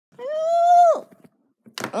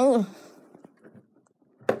Oh.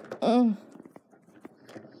 Oh.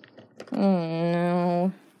 Oh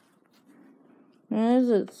no. Why is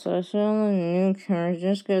it such all the newcomers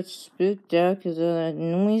just got spooked out because of that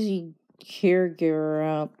noisy caregiver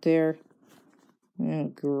out there?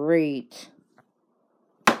 Great.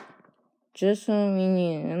 Just what we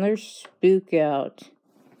need. Another spook out.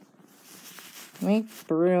 Make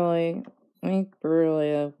Burley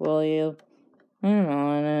up, will you? I'm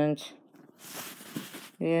on it.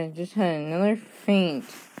 Yeah, just had another faint.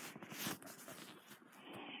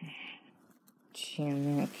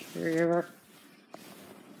 Damn that caregiver.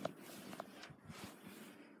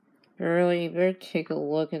 Burley, you better take a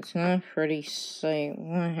look. It's not a pretty sight.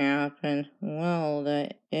 What happened? Well,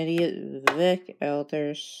 that idiot Vic out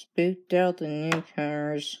there spooked out the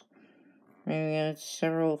newcomers. We got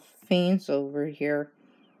several faints over here.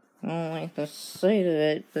 I don't like the sight of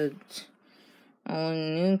it, but all the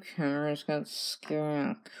newcomers got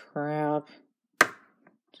scared. Crap.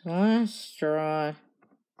 It's the last straw.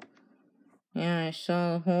 Yeah, I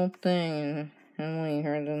saw the whole thing, and Emily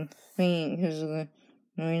heard them faint because of the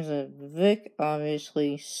noise of Vic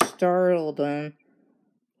obviously startled them.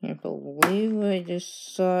 Can't believe what I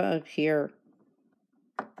just saw up here.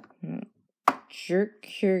 Jerk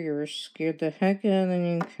caregiver scared the heck out of the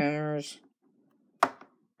newcomers.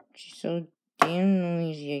 She's so damn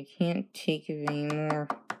noisy, I can't take it anymore.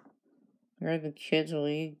 Where are the kids? Will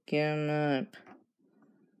you get them up?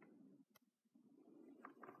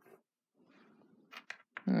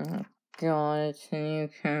 Oh god, it's the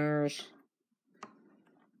newcomers.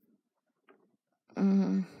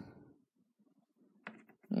 You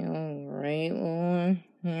alright, Lola?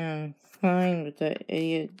 Yeah, I'm fine, but that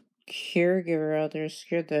idiot caregiver out there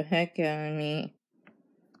scared the heck out of me.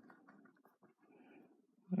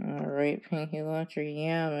 Alright, Pinky Laundry,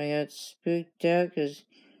 yeah, but I got spooked out because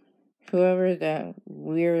whoever that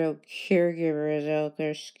weirdo caregiver is out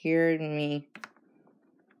there scared me.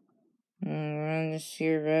 I'm glad to see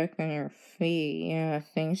you're back on your feet. Yeah,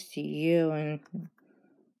 thanks to you and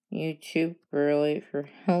you too, Burley, for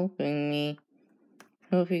helping me.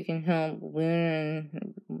 Hope you can help Luna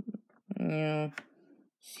and,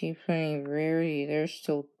 see Penny Rarity. They're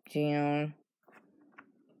still down.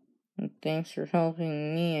 And thanks for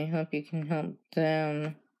helping me. I hope you can help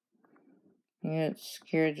them. I got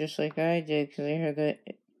scared just like I did because I heard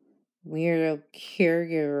that weirdo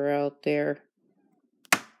caregiver out there.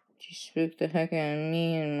 She spooked the heck out of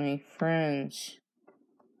me and my friends.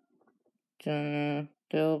 Don't know if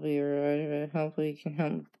they'll be right, but hopefully you can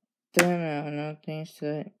help them out. No thanks to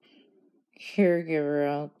that caregiver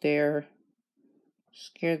out there.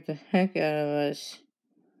 Scared the heck out of us.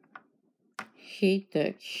 Hate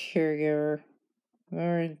that caregiver.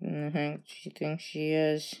 Where in the heck do you think she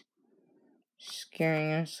is?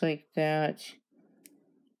 Scaring us like that.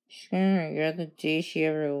 She's gonna regret the day she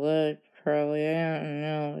ever lived, probably. I don't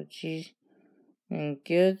know, but she's gonna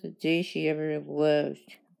get the day she ever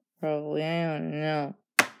lived. Probably, I don't know.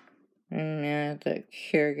 I'm mad at that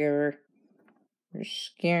caregiver for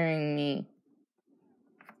scaring me.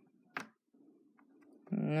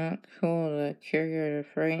 Not cool of that caregiver to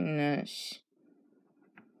frighten us.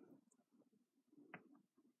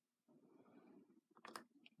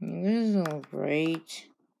 You guys alright?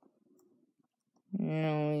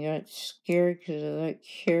 We got scared because of that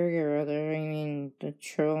caregiver there. I mean, the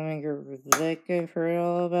troublemaker Vic I've heard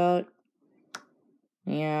all about.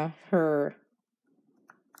 Yeah, her.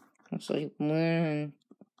 Looks like Luna and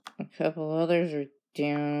a couple others are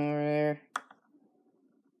down over there.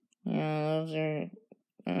 Yeah, those are,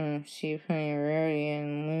 Steve Honey Rarity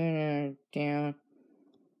and Luna are down.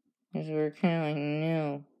 Because we're kind of like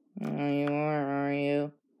new. You are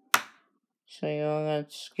you? So you all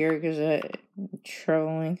got scared because of that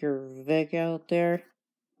troublemaker Vic out there?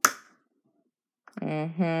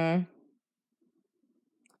 Well,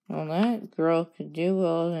 that girl could do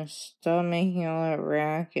well to stop making all that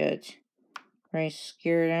racket. I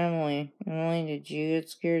scared Emily. Emily, did you get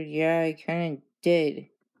scared? Yeah, I kind of did.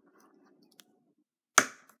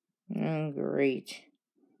 Oh, great.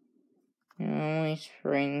 Emily's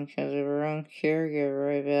frightened because of her own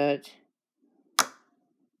caregiver, I bet.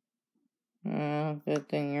 Well, good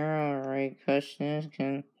thing you're alright. Question is,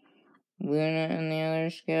 can Luna and the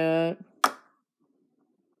others get up?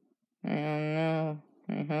 I don't know.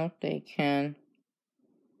 I hope they can.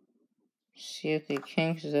 See if they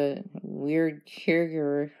can, because that weird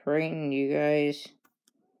caregiver frightened you guys.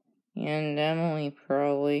 And Emily,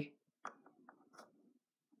 probably.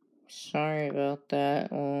 Sorry about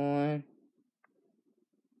that, Lola.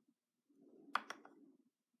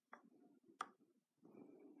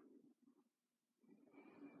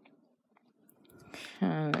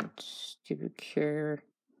 God, stupid cure.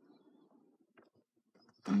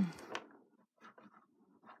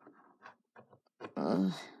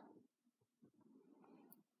 Ugh.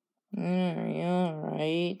 Are you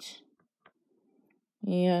alright?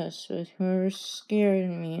 Yes, but whoever scared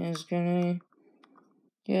me is gonna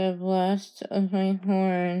get a blast of my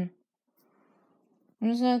horn.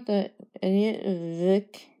 Was that idiot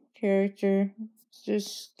Vic character?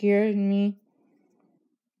 Just scared me.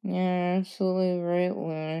 Yeah, absolutely right,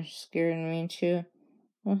 Luna scared me too.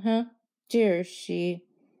 Well, how dare she?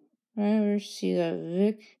 If I ever see that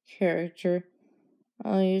Vic character,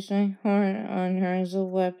 I'll use my horn on her as a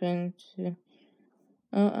weapon to,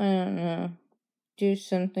 oh, I don't know, do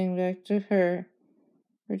something back to her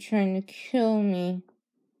for trying to kill me.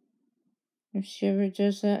 If she ever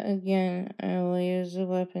does that again, I will use a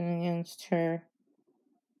weapon against her.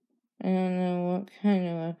 I don't know what kind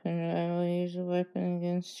of weapon, but I will use a weapon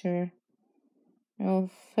against her. I will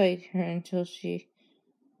fight her until she,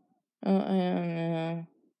 oh, I don't know,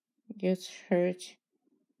 gets hurt.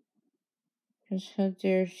 Because how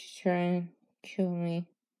dare she try and kill me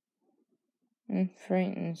and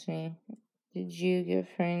frightens me. Did you get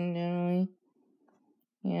frightened, Emily?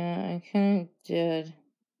 Yeah, I kinda did.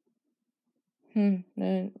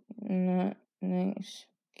 That not nice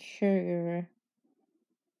caregiver.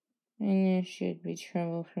 I knew she'd be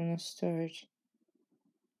trouble from the start.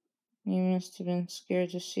 You must have been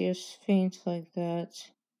scared to see us faint like that.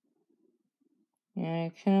 Yeah,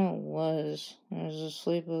 I kinda was. I was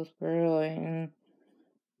asleep with Burley and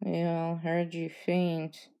we all heard you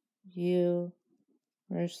faint. You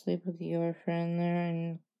were asleep with your friend there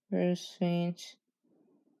and Chris faint.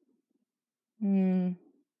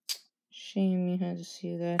 Shame you had to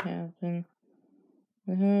see that happen.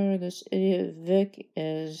 But whoever this idiot Vic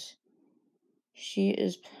is, she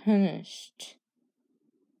is punished.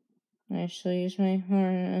 I shall use my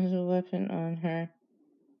horn as a weapon on her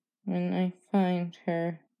when I find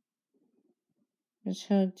her. Because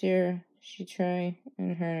how dare she try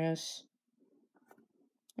and hurt us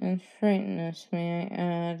and frighten us, may I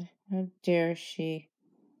add. How dare she?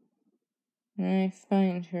 When I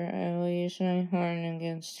find her, I will use my horn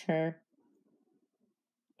against her.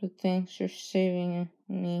 But thanks for saving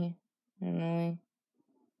me, Emily.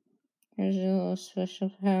 Here's a little special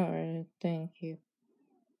power to thank you.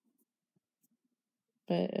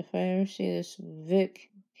 But if I ever see this Vic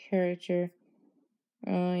character,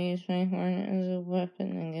 I'll use my horn as a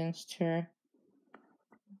weapon against her.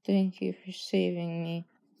 Thank you for saving me.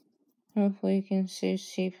 Hopefully you can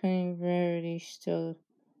see Penny Rarity still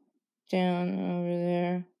down over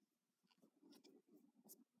there.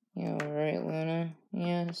 You alright, Luna?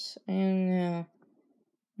 Yes, I am now.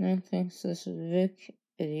 No thanks to this Vic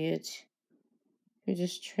idiot who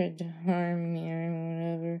just tried to harm me or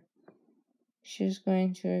whatever. She's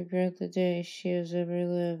going to regret the day she has ever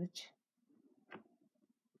lived.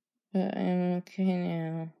 But I'm okay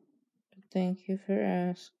now. But thank you for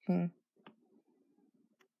asking.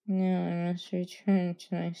 Now I must return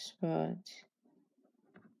to my spot.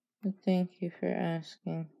 But thank you for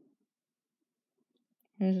asking.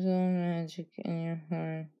 There's a little magic in your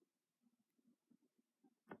horn.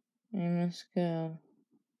 I must go.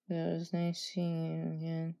 But it was nice seeing you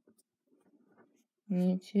again.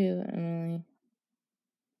 You too, Emily.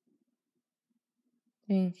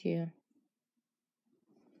 Thank you.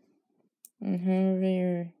 And whoever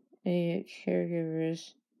your idiot caregiver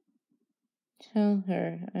is, tell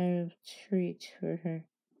her I have a treat for her.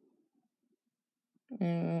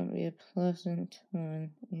 And it won't be a pleasant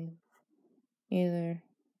one either.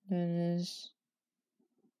 That is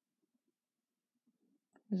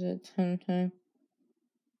it sometime?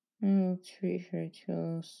 I will treat her to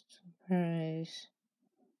a surprise.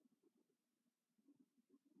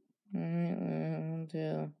 Alright, well, I will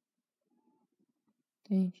do.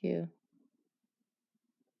 Thank you.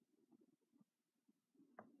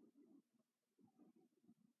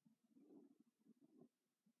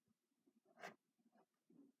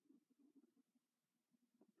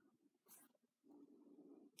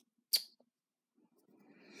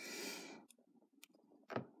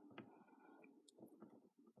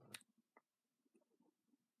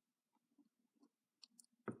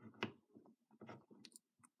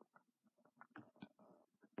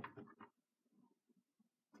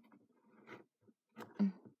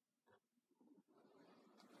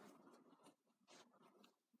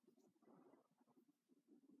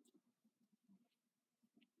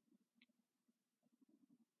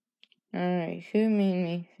 Alright, who made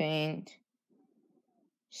me faint?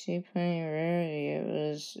 See, Penny Rarity, it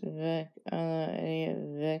was Vic, that idiot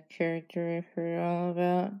Vic character I've heard all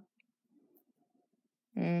about.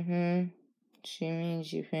 she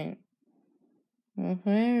means you faint. Well, if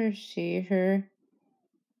I ever see her,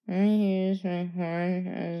 I'm gonna use my horn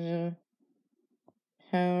as a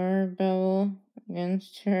power bubble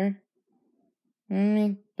against her. I'm gonna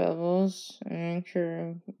make bubbles and make her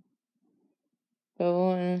a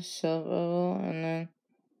bubble and a soap bubble, and then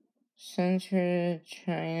send her to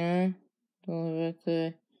China to live with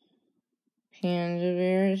the panda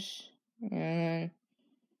bears, and then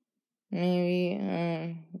maybe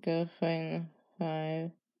go fight the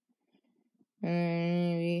 5, and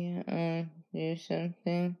then maybe do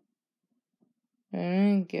something. I'm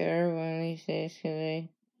gonna get her one of these days, because I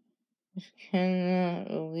just cannot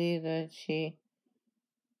believe that she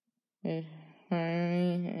would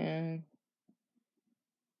harm me and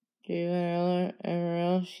do whatever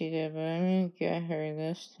else she did, but I'm gonna get her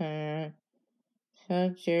this time around. How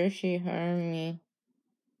dare she harm me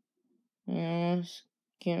and almost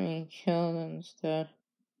get me killed and stuff,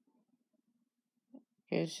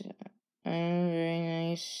 because I'm a very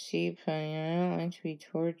nice sea pony. I don't like to be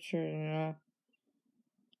tortured and all.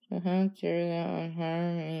 So how dare that one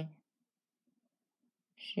harm me?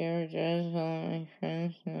 If she ever does, I'll let my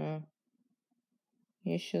friends know.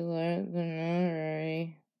 You should let them know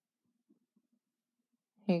already.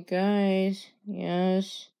 Hey guys,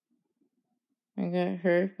 yes, I got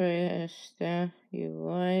hurt by a staff. You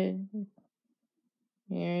what?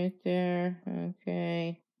 You're right there,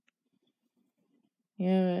 okay.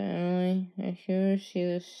 Yeah, but Emily, if you ever see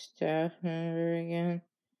this staff member again,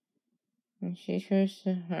 and she tries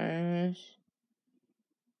to harm us,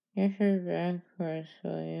 get her back for us,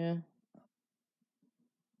 will you?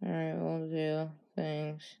 Alright, will do.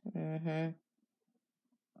 Thanks.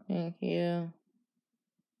 Thank you.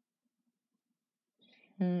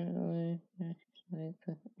 Can't believe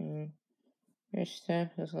actually your staff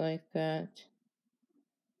is like that.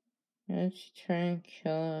 Did she try and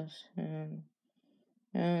kill us? And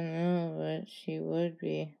I don't know, but she would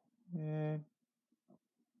be.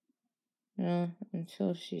 Well,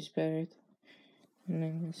 until she's better, and I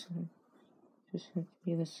guess I'll just have to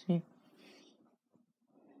be the same.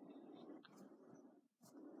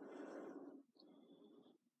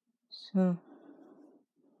 So,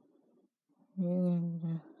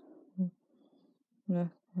 really,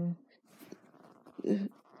 nothing.